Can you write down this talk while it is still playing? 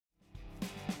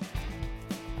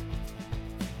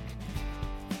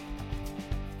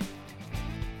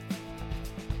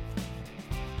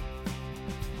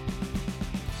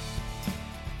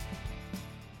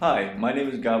Hi, my name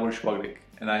is Gabor Schwaglik,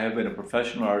 and I have been a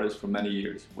professional artist for many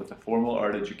years with a formal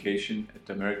art education at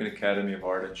the American Academy of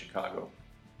Art in Chicago.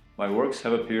 My works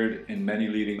have appeared in many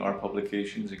leading art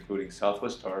publications including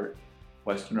Southwest Art,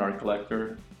 Western Art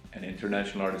Collector, and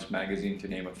International Artist Magazine to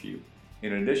name a few.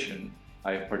 In addition,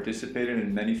 I have participated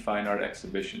in many fine art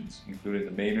exhibitions including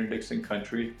the Maynard-Dixon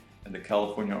Country and the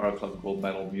California Art Club Gold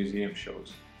Medal Museum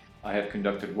shows. I have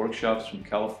conducted workshops from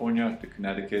California to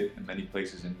Connecticut and many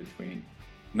places in between.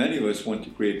 Many of us want to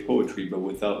create poetry, but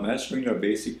without mastering our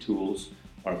basic tools,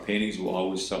 our paintings will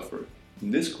always suffer. In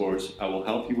this course, I will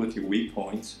help you with your weak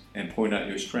points and point out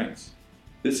your strengths.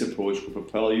 This approach will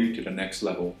propel you to the next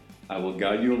level. I will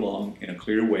guide you along in a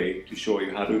clear way to show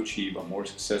you how to achieve a more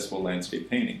successful landscape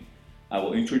painting. I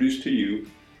will introduce to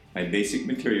you my basic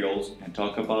materials and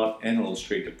talk about and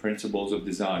illustrate the principles of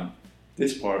design.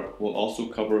 This part will also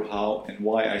cover how and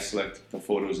why I select the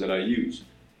photos that I use.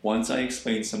 Once I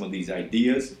explain some of these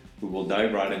ideas, we will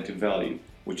dive right into value,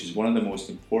 which is one of the most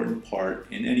important parts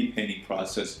in any painting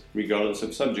process, regardless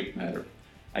of subject matter.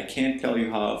 I can't tell you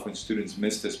how often students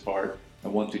miss this part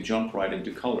and want to jump right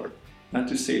into color. Not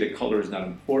to say that color is not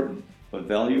important, but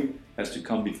value has to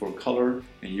come before color,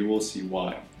 and you will see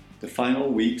why. The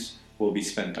final weeks will be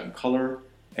spent on color,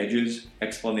 edges,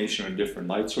 explanation of different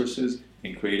light sources,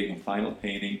 and creating a final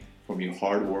painting from your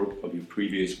hard work of your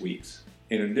previous weeks.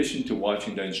 In addition to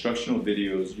watching the instructional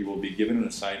videos, you will be given an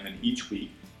assignment each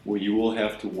week where you will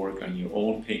have to work on your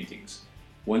own paintings.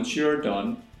 Once you are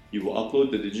done, you will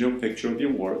upload the digital picture of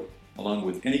your work along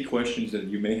with any questions that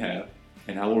you may have,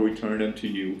 and I will return them to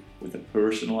you with a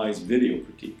personalized video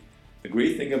critique. The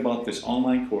great thing about this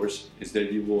online course is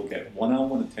that you will get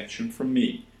one-on-one attention from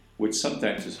me, which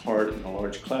sometimes is hard in a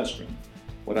large classroom.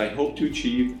 What I hope to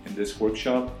achieve in this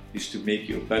workshop is to make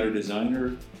you a better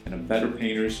designer and a better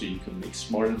painter so you can make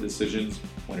smarter decisions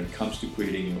when it comes to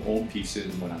creating your own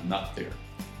pieces when I'm not there.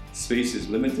 Space is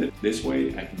limited. This way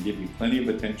I can give you plenty of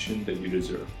attention that you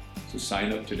deserve. So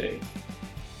sign up today.